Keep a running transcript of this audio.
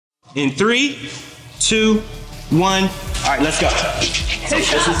In 3, 2, 1. All right, let's go. So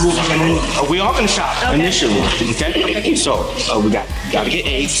this is what we're gonna need. We are gonna shop initially, okay? So we gotta get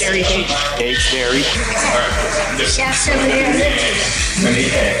eggs. Dairy. Eggs, dairy. All right. Chef's over there.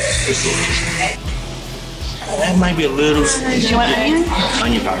 That might be a little. Do you want onion?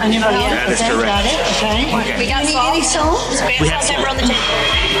 Onion powder. Onion powder. That is correct. Got it. Okay. We got salt. Any salt? We have salt. On the table.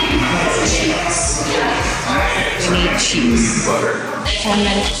 We need cheese. 1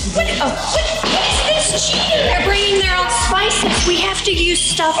 minute. What is this cheating? They're bringing their own spices. We have to use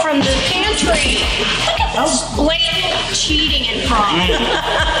stuff from the pantry. Look at this blatant cheating and fraud.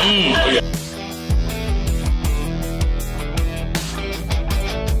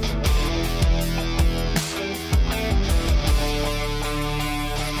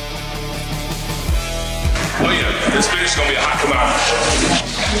 Oh yeah, this fish is gonna be a hot commodity.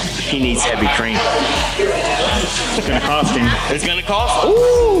 He needs heavy cream. It's gonna cost him. It's gonna cost.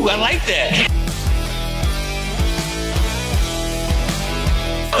 Ooh, I like that.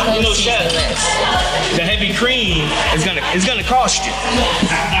 You know, Chef, the heavy cream is gonna cost you.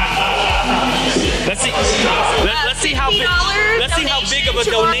 Let's see how big of a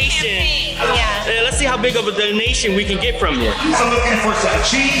donation. Yeah. Let's see how big of a donation we can get from you. So looking for some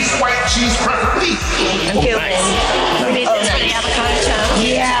cheese, white cheese, preferably. Nice. We need this for the avocado toast.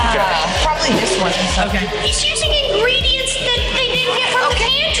 Yeah. Probably this one. Okay. He's using ingredients that they didn't get from the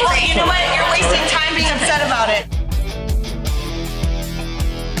pantry. You know what? You're wasting time being upset about it.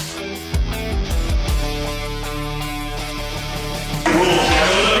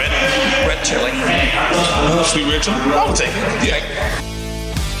 Red chili. Sweet red chili. I'll take it. Yeah.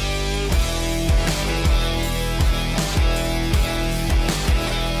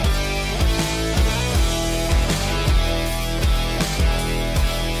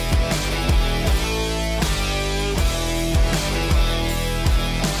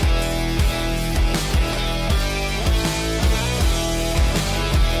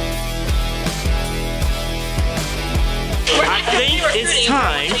 I think it's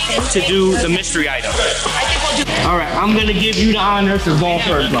time to do the mystery item. All right, I'm gonna give you the honors of going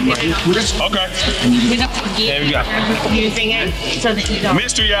first, my friend. Okay. There we go. Using it so that you don't.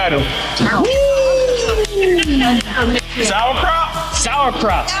 Mystery item. Sauerkraut?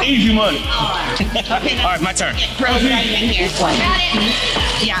 Sauerkraut. Easy money. All right, my turn. Got it.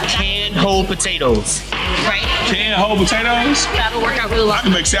 Yeah. Canned whole potatoes. Right. Canned whole potatoes? That'll work out really well. I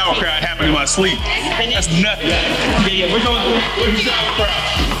can make sauerkraut happen in my sleep. That's nothing. Yeah, we're going to do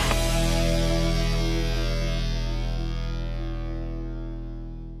sauerkraut.